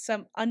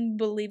some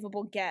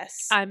unbelievable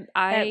guests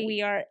that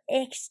we are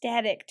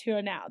ecstatic to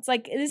announce.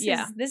 Like this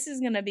is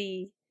gonna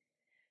be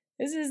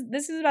this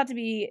is about to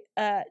be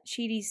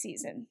cheaty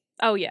season.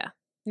 Oh yeah.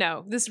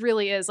 No, this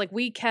really is. Like,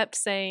 we kept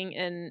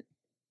saying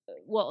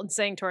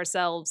saying to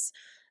ourselves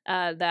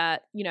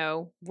that, you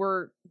know,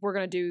 we're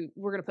gonna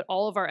put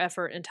all of our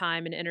effort and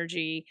time and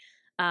energy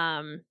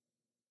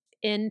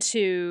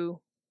into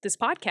this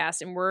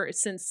podcast, and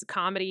since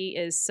comedy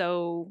is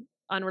so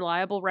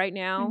unreliable right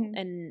now,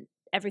 and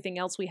everything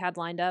else we had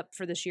lined up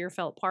for this year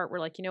fell apart, we're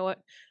like, you know what,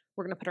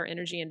 we're gonna put our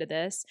energy into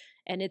this.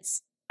 And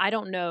I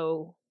don't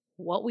know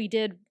what we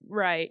did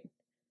right.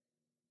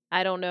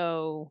 I don't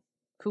know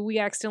who we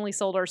accidentally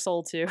sold our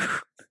soul to.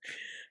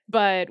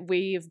 But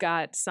we've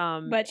got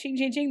some. But ching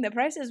ching ching, the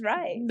price is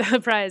right. The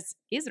price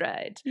is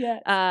right. Yeah.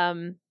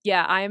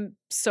 I'm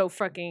so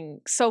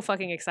fucking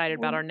excited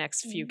about our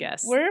next few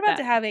guests. We're about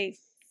to have a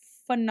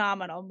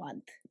phenomenal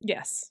month.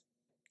 Yes.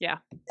 Yeah.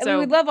 I mean,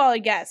 we love all the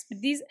guests, but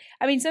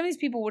some of these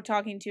people we're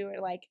talking to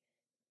are like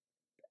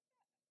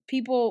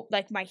people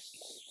like my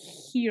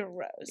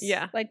heroes.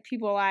 Yeah. Like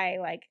people I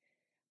like.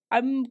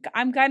 I'm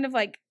kind of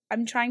like,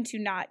 I'm trying to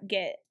not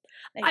get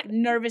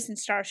nervous and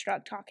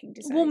starstruck talking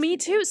to someone. Well, me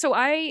too. So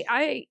I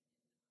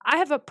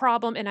have a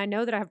problem, and I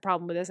know that I have a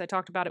problem with this. I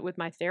talked about it with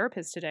my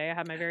therapist today. I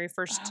had my very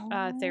first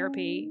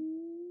therapy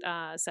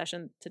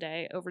session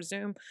today over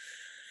Zoom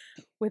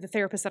with a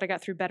therapist that I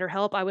got through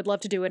BetterHelp. I would love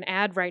to do an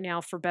ad right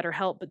now for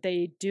BetterHelp, but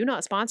they do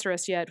not sponsor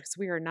us yet because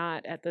we are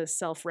not at the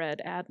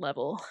self-read ad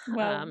level.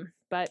 Well,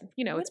 but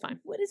you know, it's fine.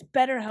 What is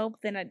BetterHelp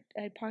than a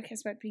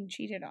podcast about being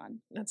cheated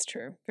on? That's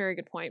true. Very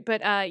good point.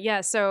 But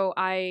so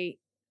I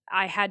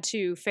had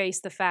to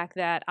face the fact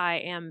that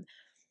I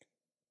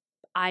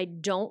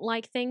don't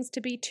like things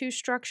to be too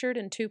structured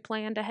and too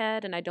planned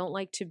ahead, and I don't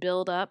like to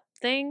build up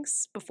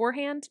things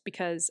beforehand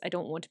because I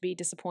don't want to be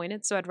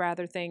disappointed. So I'd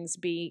rather things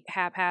be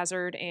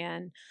haphazard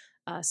and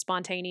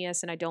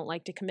spontaneous, and I don't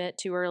like to commit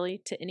too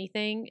early to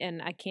anything,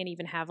 and I can't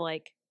even have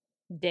like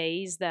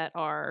days that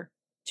are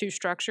too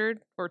structured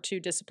or too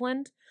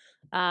disciplined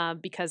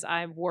because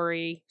I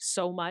worry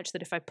so much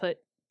that if I put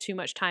too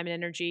much time and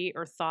energy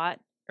or thought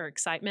or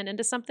excitement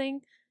into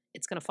something,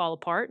 it's going to fall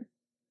apart.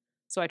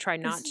 So I try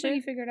not to. This is what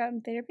you figured out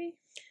in therapy?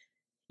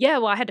 Yeah,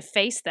 well, I had to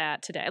face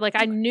that today. Like,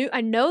 I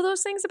know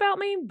those things about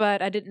me,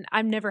 but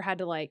I've never had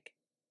to like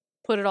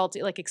put it all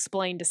to like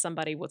explain to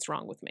somebody what's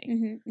wrong with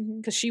me.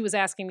 Because she was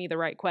asking me the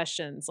right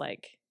questions.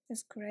 Like,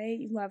 that's great.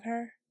 You love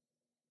her.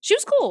 She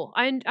was cool.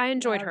 I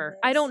enjoyed her.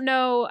 I don't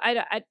know.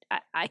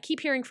 I keep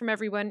hearing from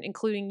everyone,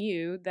 including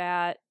you,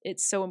 that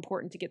it's so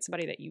important to get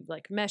somebody that you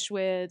like mesh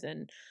with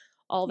and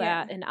all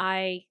that. And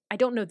I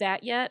don't know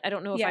that yet. I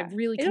don't know if I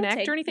really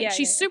connect or anything.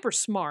 She's super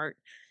smart,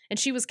 and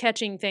she was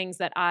catching things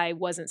that I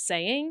wasn't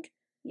saying.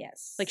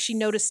 Yes. Like, she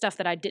noticed stuff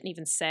that I didn't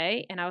even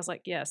say, and I was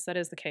like, yes, that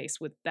is the case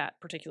with that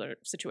particular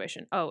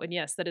situation. Oh, and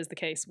yes, that is the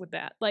case with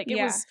that. Like,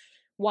 it was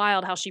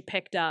wild how she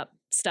picked up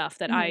stuff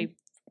that I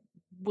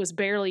was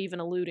barely even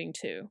alluding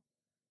to.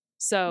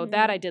 So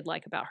that I did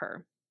like about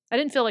her. I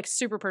didn't feel like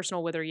super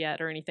personal with her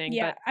yet or anything.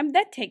 Yeah, but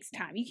that takes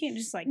time. You can't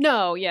just like...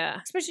 No, yeah.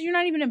 Especially you're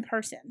not even in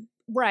person.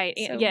 Right.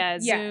 So,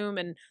 Zoom,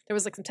 and there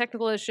was like some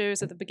technical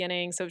issues at the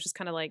beginning, so it was just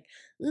kind of like,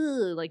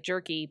 like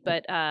jerky.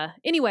 But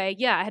anyway,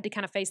 I had to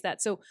kind of face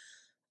that. So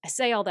I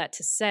say all that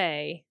to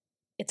say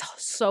it's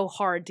so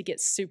hard to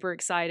get super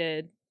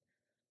excited,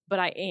 but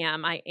I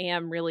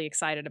am really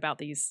excited about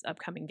these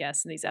upcoming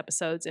guests and these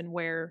episodes and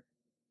where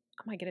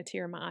I might get a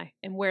tear in my eye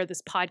and where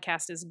this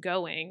podcast is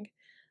going.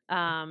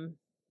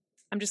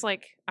 I'm just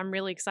like, I'm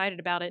really excited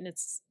about it, and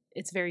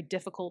it's very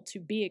difficult to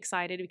be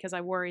excited because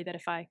I worry that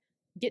if I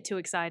get too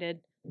excited,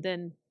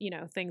 then,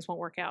 things won't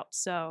work out.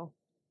 So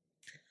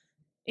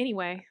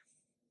anyway,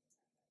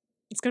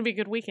 it's going to be a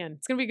good weekend.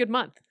 It's going to be a good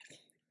month.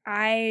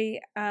 I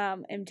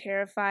am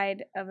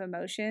terrified of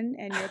emotion,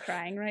 and you're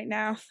crying right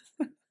now.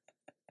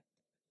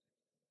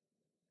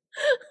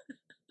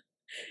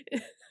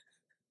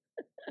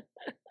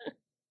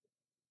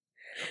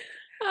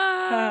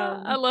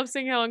 I love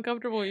seeing how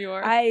uncomfortable you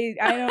are. I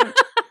don't.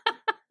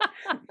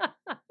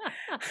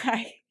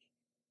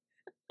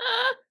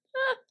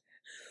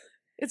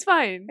 It's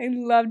fine. I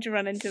love to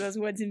run into those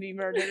woods and be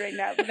murdered right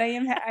now, but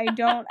I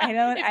don't.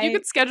 If you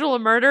could schedule a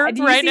murder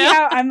do you right see now.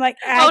 How I'm like,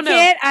 I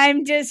can't.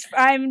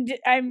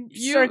 I'm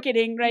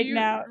circuiting right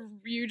now.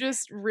 You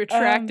just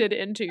retracted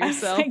into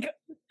yourself. Like,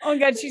 oh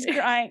God, she's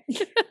crying.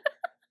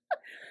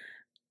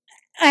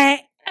 I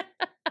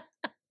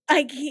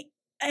can't.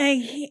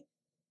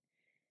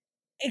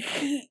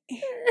 I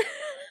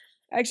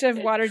actually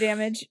have water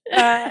damage.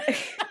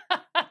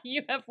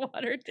 You have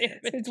water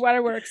damage. It's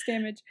waterworks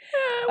damage.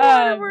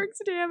 Waterworks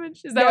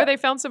damage. Is that why they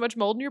found so much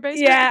mold in your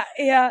basement?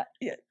 Yeah.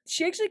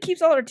 She actually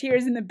keeps all her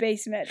tears in the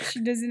basement.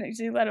 She doesn't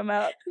actually let them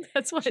out.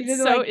 That's why she it's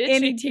doesn't so like itchy.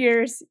 Any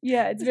tears.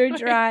 Yeah, it's very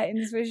dry, and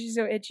that's why she's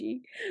so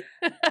itchy.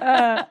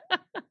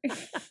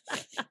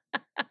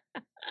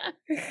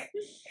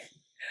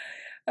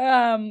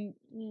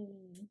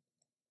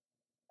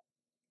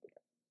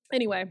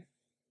 Anyway.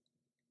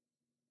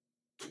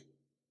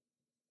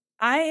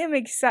 I am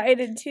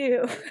excited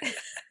too.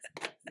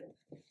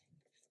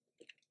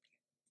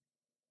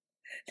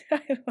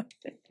 I love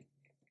it.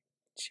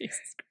 Jesus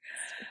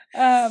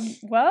Christ.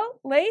 Well,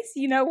 Lace,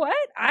 you know what?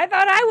 I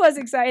thought I was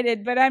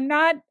excited, but I'm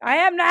not. I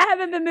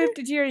haven't been moved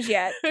to tears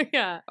yet.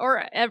 Yeah,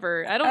 or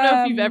ever. I don't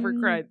know if you've ever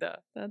cried though.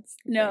 That's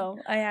no,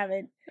 I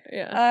haven't.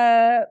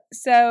 Yeah.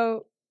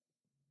 So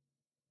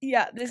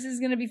yeah, this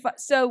is gonna be fun.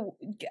 So,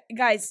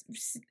 guys.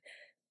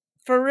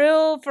 For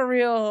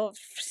real,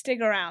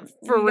 stick around.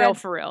 For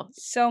real.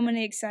 So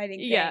many exciting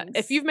things. Yeah,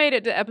 if you've made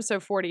it to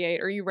episode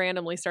 48 or you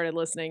randomly started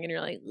listening and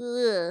you're like,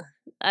 ugh,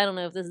 I don't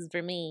know if this is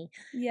for me.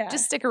 Yeah.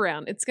 Just stick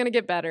around. It's going to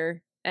get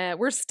better.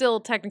 We're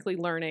still technically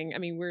learning. I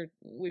mean,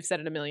 we've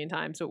said it a million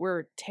times, but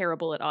we're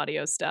terrible at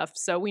audio stuff.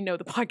 So we know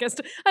the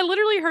podcast. I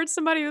literally heard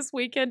somebody this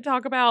weekend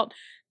talk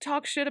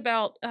shit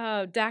about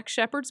Dax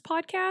Shepard's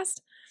podcast.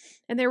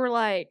 And they were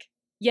like,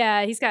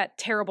 yeah, he's got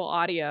terrible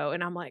audio,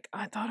 and I'm like,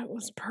 I thought it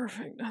was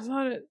perfect. I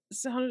thought it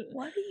sounded.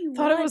 What do you?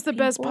 Thought it was the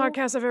best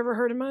podcast I've ever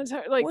heard in my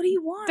entire life. What do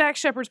you want? Dax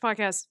Shepard's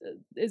podcast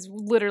is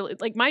literally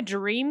like my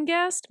dream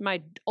guest,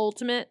 my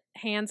ultimate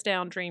hands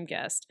down dream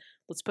guest.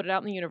 Let's put it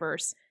out in the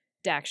universe.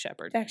 Dax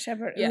Shepard. Dax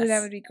Shepard. Yes. Ooh,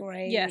 that would be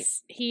great.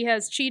 Yes, he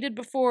has cheated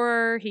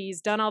before.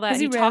 He's done all that.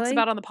 He talks really?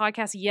 about it on the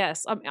podcast.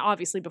 Yes,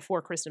 obviously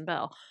before Kristen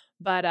Bell,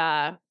 but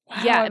wow,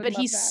 yeah, but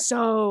he's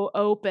so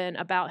open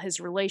about his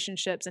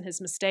relationships and his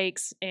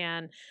mistakes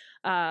and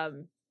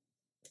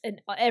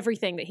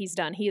everything that he's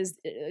done. He is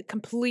a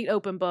complete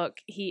open book.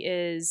 He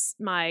is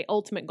my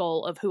ultimate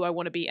goal of who I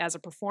want to be as a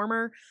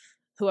performer,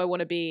 who I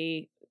want to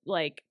be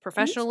like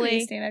professionally. He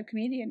used to be a stand-up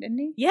comedian, didn't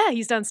he? Yeah,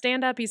 he's done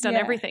stand-up. He's done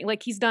everything.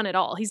 Like he's done it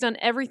all. He's done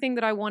everything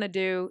that I want to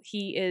do.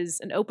 He is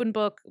an open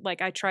book like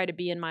I try to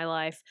be in my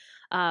life.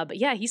 But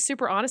yeah, he's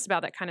super honest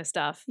about that kind of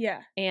stuff.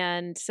 Yeah.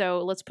 And so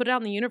let's put it out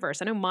in the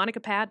universe. I know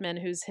Monica Padman,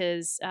 who's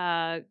his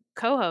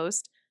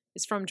co-host,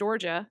 is from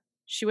Georgia.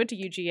 She went to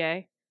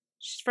UGA.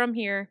 She's from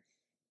here.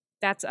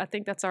 I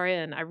think that's our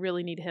in. I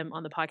really need him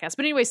on the podcast.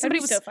 But anyway,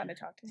 somebody was so fun to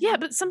talk to. Yeah,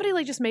 but somebody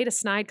like just made a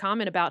snide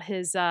comment about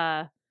his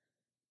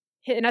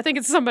and I think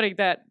it's somebody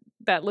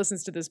that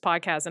listens to this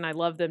podcast and I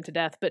love them to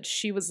death, but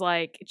she was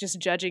like just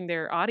judging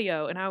their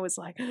audio and I was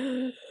like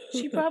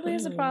she probably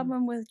has a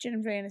problem with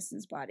Jennifer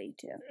Aniston's body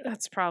too.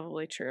 That's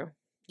probably true.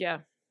 Yeah.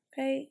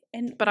 Okay.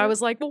 But I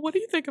was like, well, what do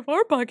you think of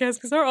our podcast?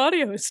 Because our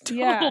audio is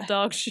total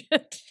dog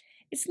shit.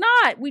 It's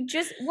not. We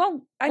just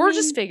we're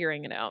just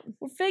figuring it out.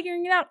 We're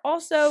figuring it out.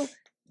 Also,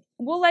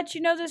 we'll let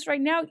you know this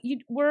right now.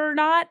 We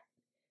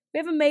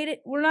haven't made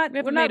it. We're not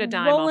made a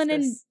dime off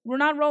this. We're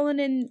not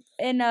rolling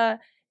in a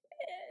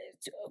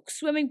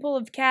swimming pool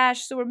of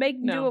cash. So we're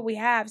making do what we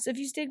have. So if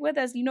you stick with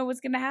us, you know what's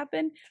going to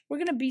happen. We're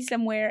going to be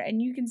somewhere,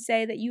 and you can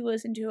say that you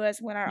listened to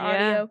us when our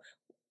audio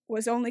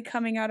was only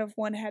coming out of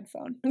one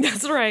headphone.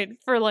 That's right.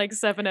 For like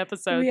 7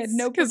 episodes. We had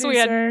no producer. Because we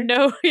had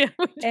no... Yeah,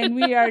 and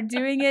we are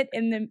doing it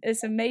in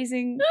this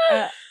amazing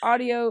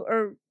audio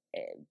or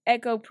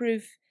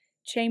echo-proof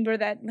chamber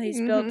that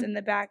he's built in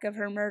the back of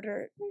her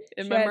murder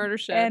in my murder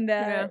shed.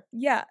 And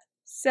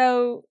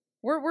so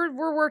we're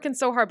working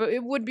so hard, but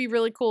it would be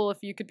really cool if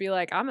you could be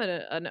like, I'm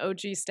an OG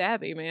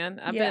Stabby, man.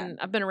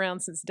 I've been around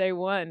since day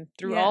one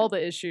through all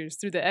the issues,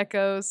 through the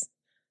echoes,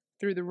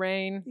 through the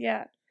rain.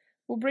 Yeah.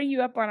 We'll bring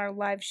you up on our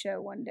live show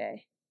one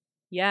day.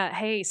 Yeah.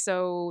 Hey,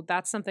 so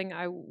that's something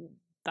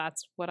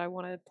that's what I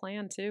want to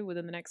plan too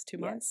within the next 2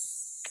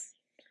 months.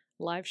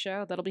 Live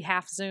show. That'll be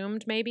half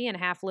Zoomed maybe and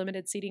half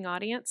limited seating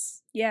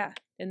audience. Yeah.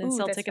 And then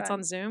sell tickets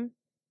on Zoom.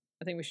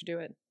 I think we should do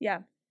it. Yeah.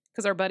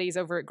 because our buddies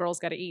over at Girls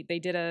Gotta Eat,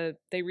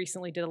 they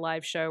recently did a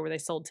live show where they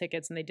sold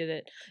tickets and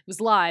it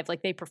was live,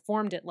 like they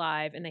performed it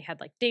live and they had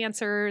like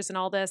dancers and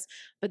all this,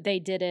 but they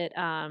did it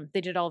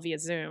all via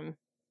Zoom.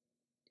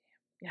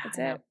 Yeah, that's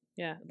it.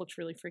 Yeah, it looks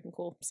really freaking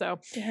cool. So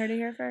you heard it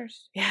here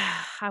first. Yeah,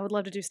 I would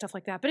love to do stuff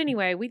like that. But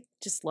anyway, we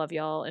just love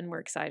y'all and we're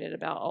excited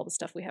about all the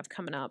stuff we have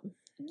coming up.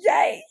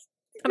 Yay!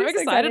 And I'm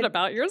excited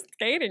about your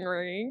skating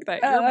rink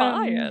that you're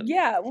buying.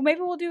 Yeah, well,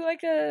 maybe we'll do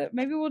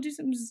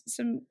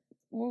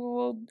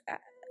we'll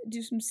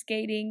do some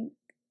skating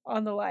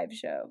on the live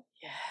show.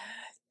 Yeah.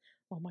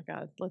 Oh my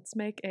God, let's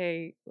make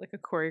a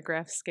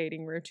choreographed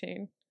skating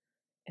routine,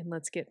 and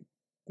let's get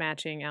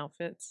matching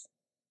outfits.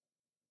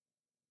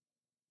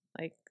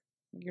 Like,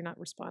 you're not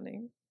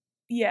responding.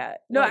 Yeah.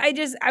 No, like,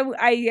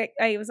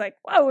 I was like,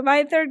 whoa, am I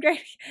in third grade?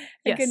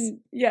 Yes.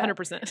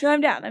 100%. No, I'm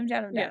down.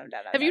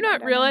 Have you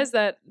not realized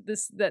that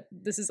this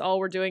is all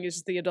we're doing is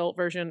just the adult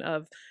version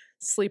of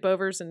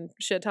sleepovers and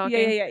shit talking?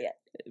 Yeah.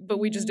 But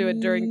we just do it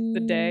during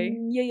the day?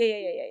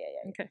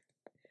 Yeah. Okay.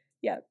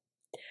 Yeah.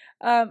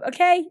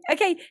 Okay.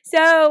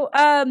 So,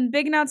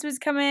 big announcements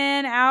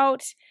coming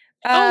out.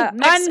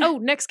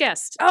 Next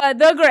guest.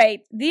 The great,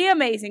 the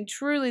amazing,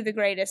 truly the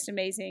greatest,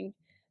 amazing.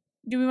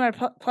 Do we want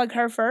to plug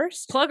her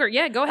first? Plug her,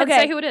 yeah. Go ahead and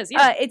say who it is.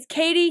 Yeah, it's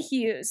Katie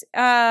Hughes,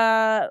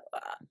 a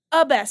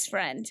best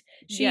friend.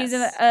 She's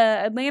an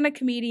Atlanta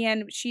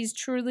comedian. She's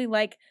truly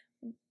like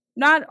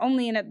not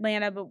only in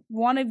Atlanta, but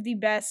one of the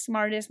best,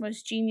 smartest,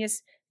 most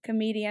genius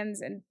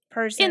comedians and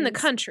persons in the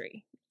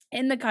country.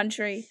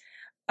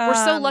 We're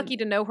so lucky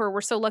to know her. We're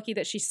so lucky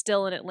that she's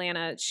still in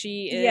Atlanta.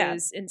 She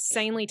is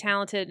insanely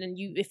talented, and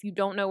if you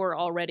don't know her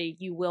already,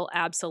 you will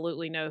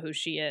absolutely know who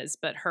she is.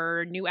 But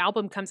her new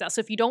album comes out. So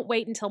if you don't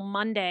wait until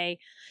Monday,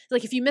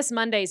 like if you miss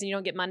Mondays and you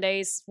don't get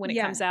Mondays when it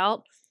comes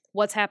out,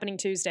 what's happening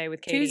Tuesday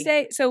with Katie?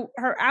 Tuesday. So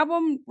her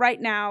album right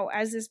now,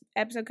 as this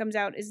episode comes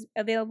out, is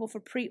available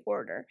for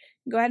pre-order.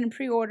 Go ahead and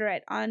pre-order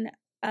it on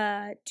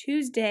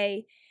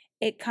Tuesday.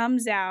 It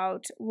comes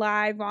out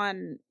live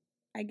on,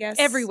 I guess,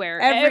 everywhere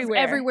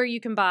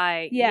you can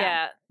buy.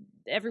 Yeah.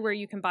 Everywhere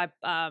you can buy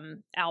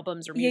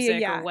albums or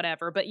music or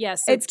whatever. But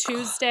yes, so it's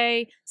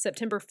Tuesday,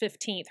 September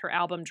 15th, her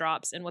album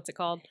drops. And what's it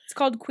called? It's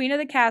called Queen of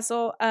the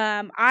Castle.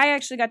 I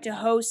actually got to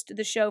host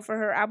the show for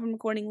her album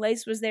recording.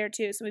 Lace was there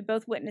too, so we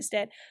both witnessed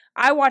it.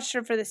 I watched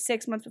her for the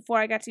 6 months before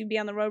I got to be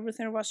on the road with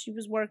her while she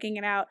was working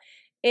it out.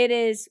 It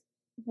is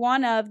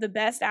one of the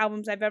best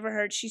albums I've ever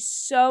heard. She's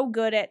so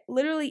good at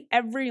literally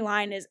every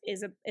line is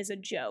a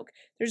joke.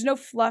 There's no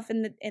fluff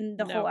in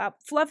the whole album.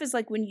 Fluff is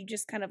like when you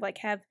just kind of like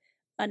have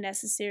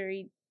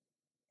unnecessariness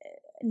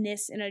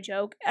in a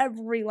joke.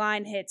 Every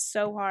line hits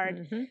so hard.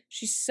 Mm-hmm.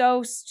 She's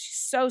so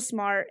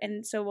smart,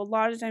 and so a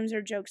lot of times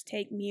her jokes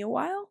take me a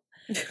while.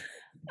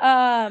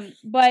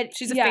 But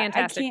she's a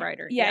fantastic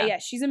writer. Yeah,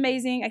 she's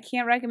amazing. I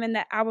can't recommend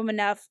that album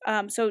enough.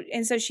 So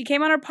she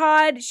came on our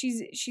pod.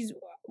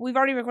 We've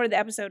already recorded the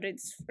episode.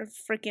 It's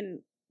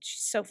freaking,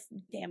 she's so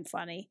damn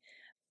funny.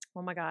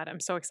 Oh my God, I'm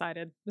so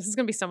excited. This is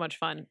going to be so much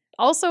fun.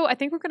 Also, I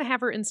think we're going to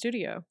have her in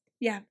studio.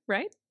 Yeah.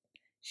 Right?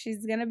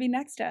 She's going to be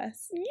next to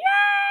us. Yay!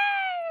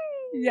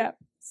 Yeah.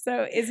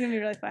 So it's going to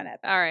be really fun.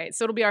 All right.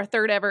 So it'll be our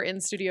third ever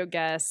in-studio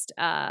guest.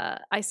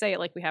 I say it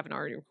like we haven't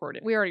already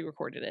recorded. We already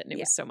recorded it, and it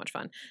was so much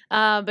fun.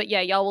 But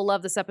yeah, y'all will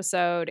love this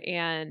episode.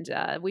 And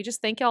we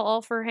just thank y'all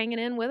all for hanging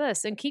in with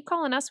us. And keep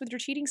calling us with your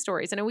cheating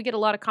stories. I know we get a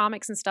lot of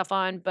comics and stuff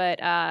on, but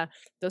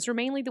those are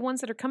mainly the ones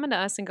that are coming to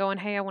us and going,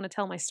 hey, I want to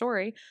tell my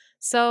story.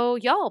 So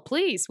y'all,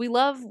 please, we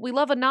love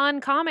a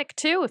non-comic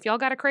too. If y'all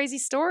got a crazy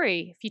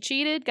story, if you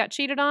cheated, got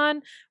cheated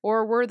on,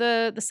 or were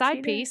the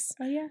side piece.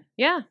 Oh, yeah.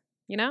 Yeah.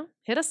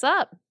 Hit us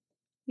up.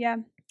 Yeah.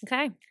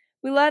 Okay.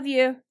 We love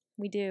you.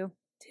 We do.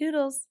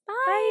 Toodles.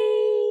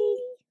 Bye.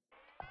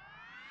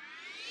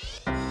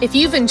 If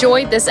you've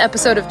enjoyed this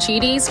episode of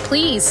Cheaties,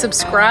 please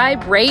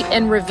subscribe, rate,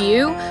 and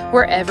review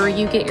wherever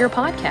you get your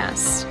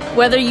podcasts.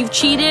 Whether you've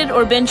cheated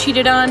or been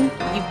cheated on,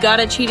 you've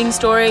got a cheating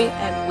story,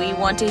 and we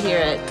want to hear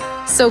it.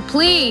 So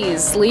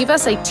please leave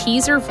us a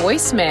teaser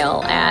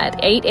voicemail at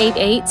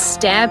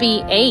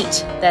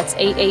 888-STABBY-8. That's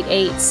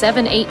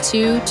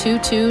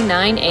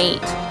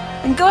 888-782-2298.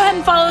 And go ahead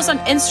and follow us on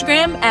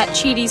Instagram at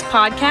Cheaties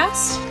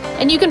Podcast.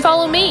 And you can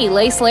follow me,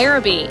 Lace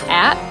Larrabee,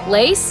 at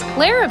Lace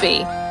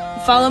Larrabee.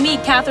 Follow me,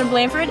 Catherine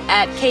Blanford,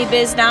 at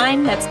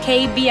KBiz9. That's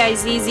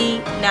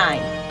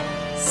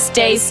KBIZZ9.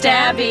 Stay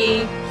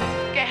stabby. Go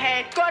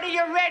ahead, go to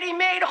your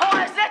ready-made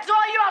horse. That's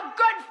all you're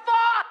good for.